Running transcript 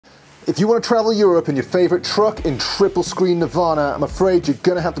If you want to travel Europe in your favorite truck in triple screen Nirvana, I'm afraid you're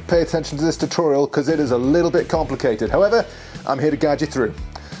going to have to pay attention to this tutorial because it is a little bit complicated. However, I'm here to guide you through.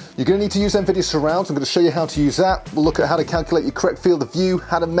 You're going to need to use NVIDIA Surround, so I'm going to show you how to use that. We'll look at how to calculate your correct field of view,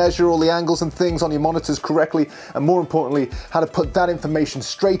 how to measure all the angles and things on your monitors correctly, and more importantly, how to put that information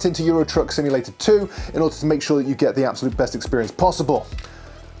straight into Euro Truck Simulator 2 in order to make sure that you get the absolute best experience possible.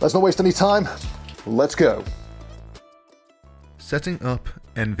 Let's not waste any time, let's go. Setting up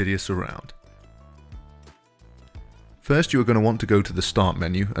NVIDIA Surround. First, you are going to want to go to the Start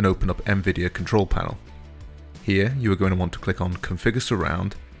menu and open up NVIDIA Control Panel. Here, you are going to want to click on Configure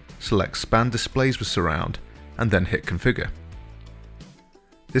Surround, select Span Displays with Surround, and then hit Configure.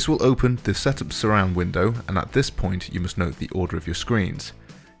 This will open the Setup Surround window, and at this point you must note the order of your screens.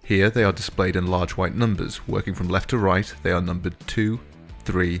 Here they are displayed in large white numbers. Working from left to right, they are numbered 2,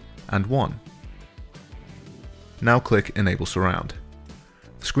 3, and 1. Now click Enable Surround.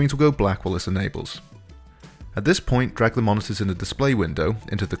 The screens will go black while this enables. At this point, drag the monitors in the display window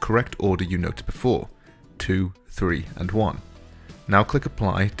into the correct order you noted before, 2, 3, and 1. Now click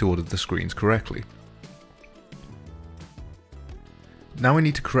Apply to order the screens correctly. Now we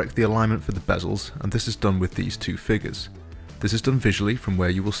need to correct the alignment for the bezels, and this is done with these two figures. This is done visually from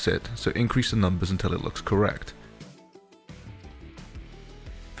where you will sit, so increase the numbers until it looks correct.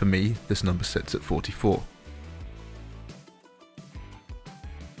 For me, this number sits at 44.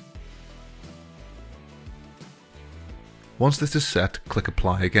 Once this is set, click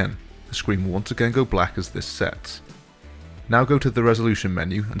Apply again. The screen will once again go black as this sets. Now go to the Resolution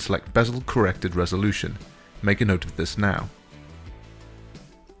menu and select Bezel Corrected Resolution. Make a note of this now.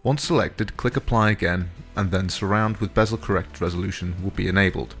 Once selected, click Apply again, and then Surround with Bezel Corrected Resolution will be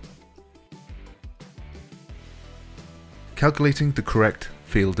enabled. Calculating the correct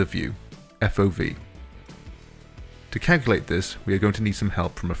field of view, FOV. To calculate this, we are going to need some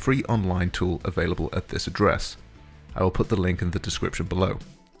help from a free online tool available at this address. I will put the link in the description below.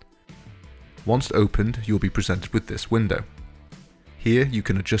 Once opened, you will be presented with this window. Here you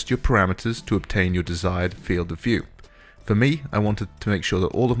can adjust your parameters to obtain your desired field of view. For me, I wanted to make sure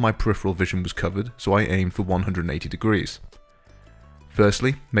that all of my peripheral vision was covered, so I aimed for 180 degrees.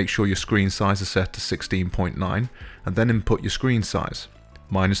 Firstly, make sure your screen size is set to 16.9 and then input your screen size.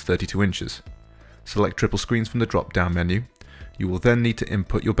 Mine is 32 inches. Select triple screens from the drop-down menu. You will then need to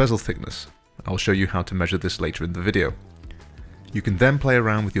input your bezel thickness. I'll show you how to measure this later in the video. You can then play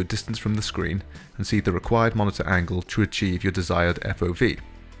around with your distance from the screen and see the required monitor angle to achieve your desired FOV.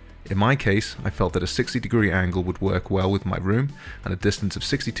 In my case, I felt that a 60-degree angle would work well with my room, and a distance of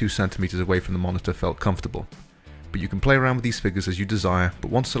 62 centimeters away from the monitor felt comfortable. But you can play around with these figures as you desire,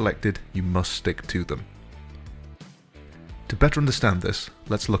 but once selected, you must stick to them. To better understand this,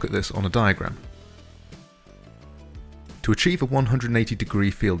 let's look at this on a diagram. To achieve a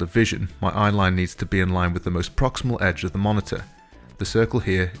 180-degree field of vision, my eye line needs to be in line with the most proximal edge of the monitor, the circle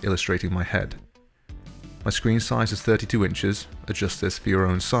here illustrating my head. My screen size is 32 inches, adjust this for your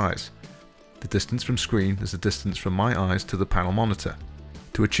own size. The distance from screen is the distance from my eyes to the panel monitor.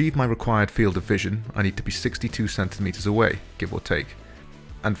 To achieve my required field of vision, I need to be 62 centimeters away, give or take.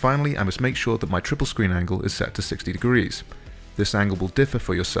 And finally, I must make sure that my triple screen angle is set to 60 degrees. This angle will differ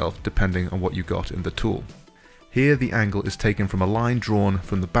for yourself depending on what you got in the tool. Here the angle is taken from a line drawn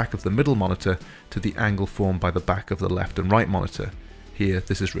from the back of the middle monitor to the angle formed by the back of the left and right monitor. Here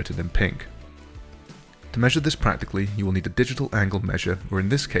this is written in pink. To measure this practically, you will need a digital angle measure, or in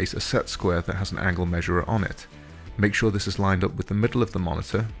this case a set square that has an angle measurer on it. Make sure this is lined up with the middle of the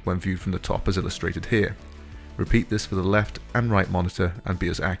monitor when viewed from the top as illustrated here. Repeat this for the left and right monitor and be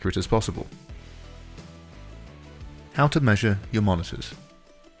as accurate as possible. How to measure your monitors.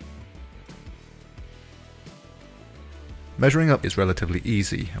 Measuring up is relatively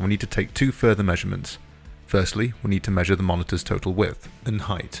easy, and we need to take two further measurements. Firstly, we need to measure the monitor's total width and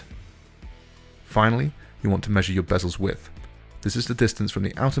height. Finally, you want to measure your bezel's width. This is the distance from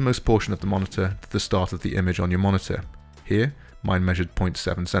the outermost portion of the monitor to the start of the image on your monitor. Here, mine measured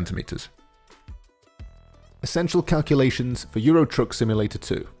 0.7 centimeters. Essential calculations for Euro Truck Simulator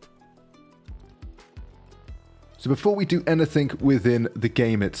 2. So before we do anything within the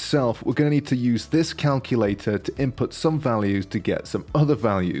game itself, we're going to need to use this calculator to input some values to get some other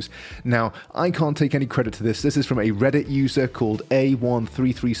values. Now, I can't take any credit to this. This is from a Reddit user called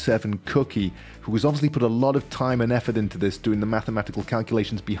A1337Cookie, who has obviously put a lot of time and effort into this, doing the mathematical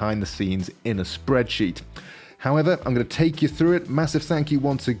calculations behind the scenes in a spreadsheet. However, I'm going to take you through it. Massive thank you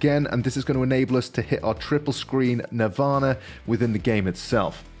once again, and this is going to enable us to hit our triple screen Nirvana within the game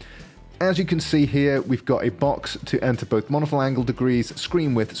itself. As you can see here, we've got a box to enter both monofil angle degrees,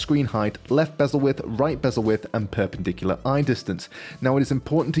 screen width, screen height, left bezel width, right bezel width, and perpendicular eye distance. Now it is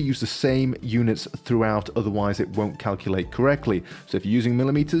important to use the same units throughout, otherwise it won't calculate correctly. So if you're using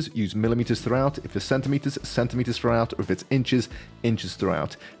millimeters, use millimeters throughout. If it's centimeters, centimeters throughout, or if it's inches, inches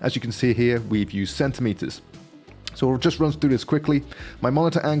throughout. As you can see here, we've used centimeters. So we'll just run through this quickly. My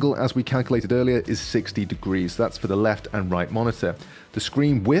monitor angle, as we calculated earlier, is 60 degrees. That's for the left and right monitor. The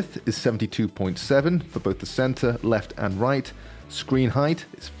screen width is 72.7 for both the center, left and right. Screen height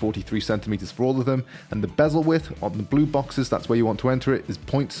is 43 centimeters for all of them. And the bezel width on the blue boxes, that's where you want to enter it, is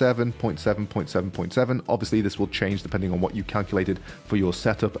 0.7, 0.7, 0.7, 0.7. Obviously, this will change depending on what you calculated for your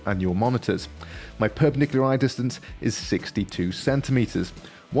setup and your monitors. My perpendicular eye distance is 62 centimeters.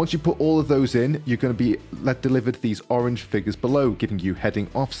 Once you put all of those in, you're going to be delivered these orange figures below, giving you heading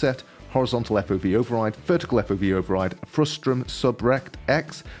offset, horizontal FOV override, vertical FOV override, frustum subrect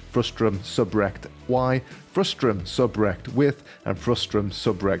X, frustum subrect Y, frustum subrect width, and frustum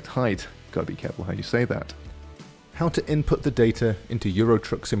subrect height. Gotta be careful how you say that. How to input the data into Euro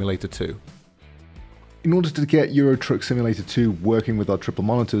Truck Simulator 2. In order to get Euro Truck Simulator 2 working with our triple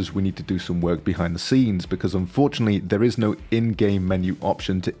monitors, we need to do some work behind the scenes, because unfortunately there is no in-game menu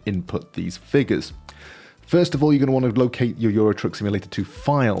option to input these figures. First of all, you're going to want to locate your Euro Truck Simulator 2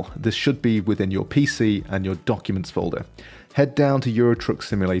 file. This should be within your PC and your Documents folder. Head down to Euro Truck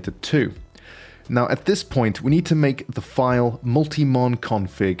Simulator 2. Now at this point, we need to make the file multimon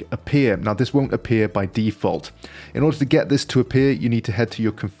config appear. Now this won't appear by default. In order to get this to appear, you need to head to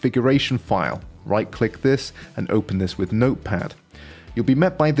your configuration file. Right-click this and open this with Notepad. You'll be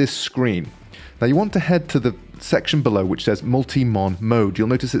met by this screen. Now you want to head to the section below which says Multi-Mon Mode. You'll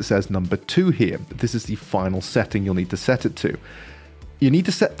notice it says number 2 here. This is the final setting you'll need to set it to. You need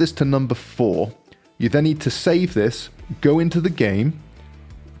to set this to number 4. You then need to save this, go into the game,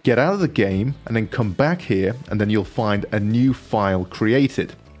 get out of the game, and then come back here, and then you'll find a new file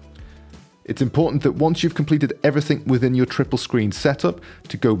created. It's important that once you've completed everything within your triple screen setup,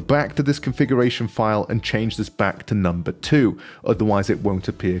 to go back to this configuration file and change this back to number 2, otherwise it won't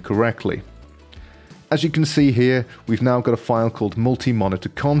appear correctly. As you can see here, we've now got a file called multi-monitor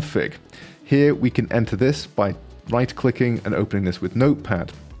config. Here we can enter this by right-clicking and opening this with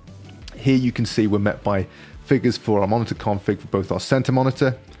Notepad. Here you can see we're met by figures for our monitor config for both our center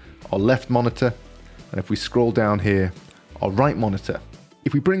monitor, our left monitor, and if we scroll down here, our right monitor.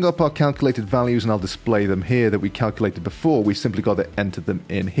 If we bring up our calculated values, and I'll display them here that we calculated before, we simply got to enter them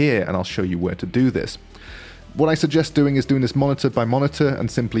in here, and I'll show you where to do this. What I suggest doing is doing this monitor by monitor and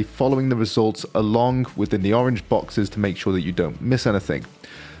simply following the results along within the orange boxes to make sure that you don't miss anything.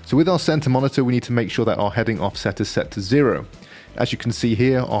 So with our center monitor, we need to make sure that our heading offset is set to 0. As you can see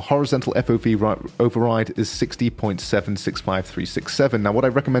here, our horizontal FOV override is 60.765367. Now what I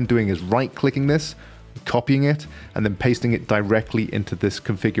recommend doing is right-clicking this, copying it, and then pasting it directly into this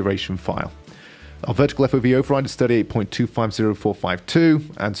configuration file. Our vertical FOV override is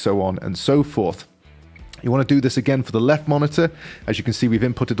 38.250452, and so on and so forth. You want to do this again for the left monitor. As you can see, we've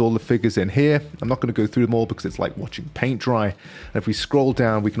inputted all the figures in here. I'm not going to go through them all because it's like watching paint dry. And if we scroll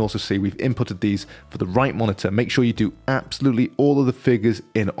down, we can also see we've inputted these for the right monitor. Make sure you do absolutely all of the figures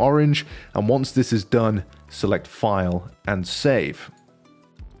in orange. And once this is done, select File and Save.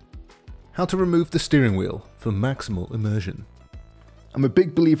 How to remove the steering wheel for maximal immersion. I'm a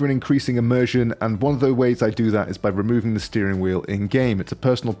big believer in increasing immersion, and one of the ways I do that is by removing the steering wheel in-game. It's a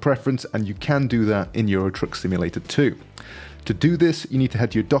personal preference, and you can do that in Euro Truck Simulator 2. To do this, you need to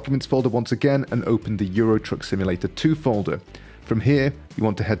head to your Documents folder once again and open the Euro Truck Simulator 2 folder. From here, you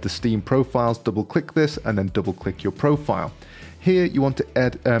want to head to Steam Profiles, double-click this, and then double-click your profile. Here, you want to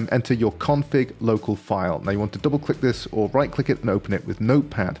enter your config local file. Now, you want to double-click this or right-click it and open it with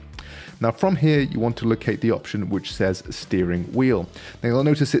Notepad. Now from here, you want to locate the option which says steering wheel. Now you'll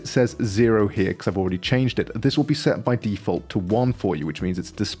notice it says 0 here because I've already changed it. This will be set by default to 1 for you, which means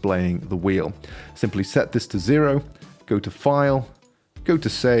it's displaying the wheel. Simply set this to 0, go to File, go to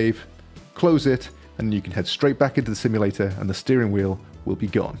Save, close it, and you can head straight back into the simulator and the steering wheel will be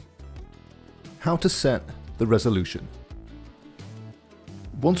gone. How to set the resolution.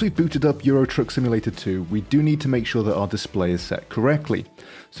 Once we've booted up Euro Truck Simulator 2, we do need to make sure that our display is set correctly.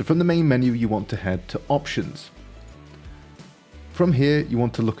 So from the main menu, you want to head to Options. From here, you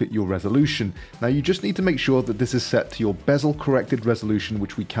want to look at your resolution. Now you just need to make sure that this is set to your bezel corrected resolution,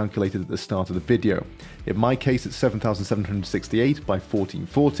 which we calculated at the start of the video. In my case, it's 7768 by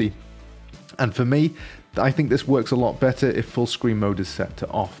 1440. And for me, I think this works a lot better if full screen mode is set to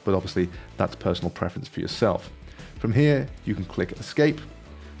off, but obviously that's personal preference for yourself. From here, you can click Escape,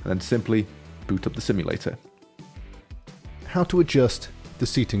 and then simply boot up the simulator. How to adjust the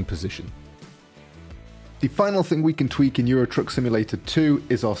seating position. The final thing we can tweak in Euro Truck Simulator 2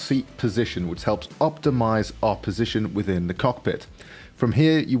 is our seat position, which helps optimize our position within the cockpit. From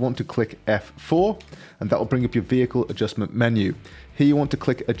here, you want to click F4, and that will bring up your vehicle adjustment menu. Here you want to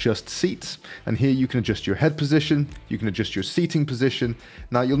click Adjust Seats, and here you can adjust your head position, you can adjust your seating position.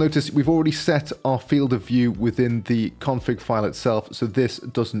 Now you'll notice we've already set our field of view within the config file itself, so this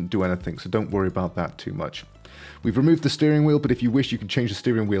doesn't do anything, so don't worry about that too much. We've removed the steering wheel, but if you wish you can change the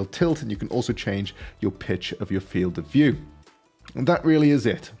steering wheel tilt, and you can also change your pitch of your field of view. And that really is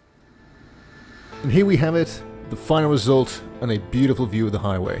it. And here we have it, the final result and a beautiful view of the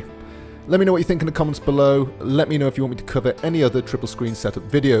highway. Let me know what you think in the comments below. Let me know if you want me to cover any other triple screen setup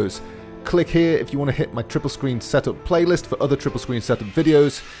videos. Click here if you want to hit my triple screen setup playlist for other triple screen setup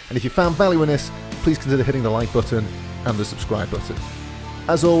videos. And if you found value in this, please consider hitting the like button and the subscribe button.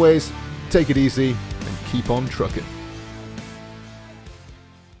 As always, take it easy and keep on trucking.